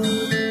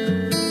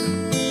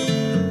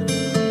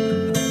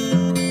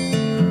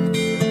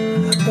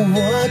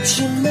 What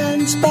you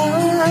meant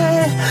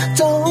by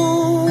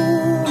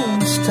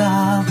don't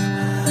stop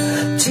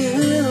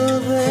till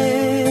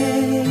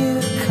they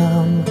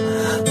come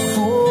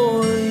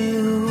for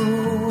you.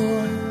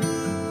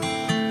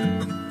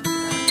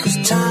 'Cause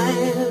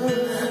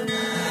time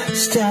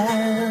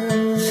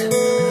stands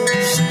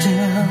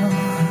still.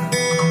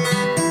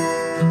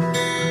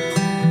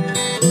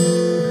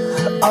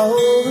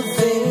 All the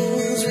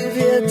things we've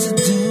yet to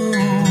do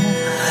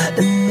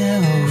and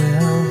never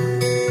will.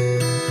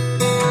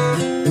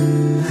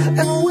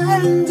 And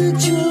when did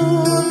you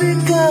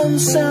become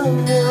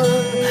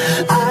someone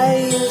I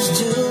used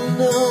to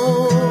know?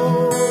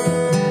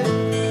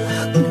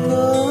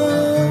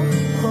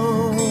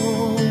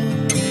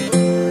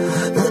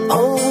 And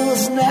all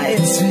those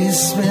nights we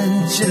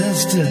spent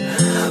just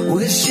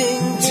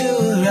wishing to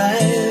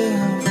arrive.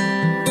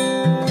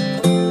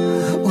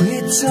 We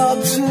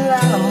talked for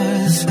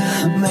hours,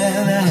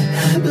 man,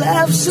 I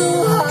laughed so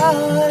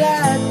hard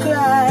I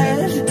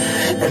cried,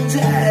 and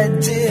I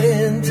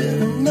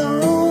didn't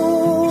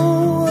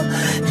know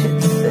it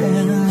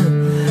then.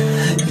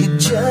 You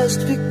just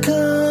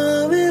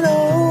become an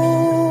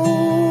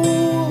old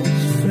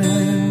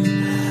friend.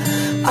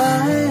 I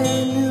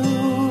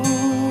knew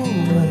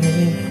way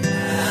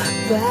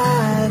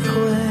back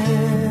when.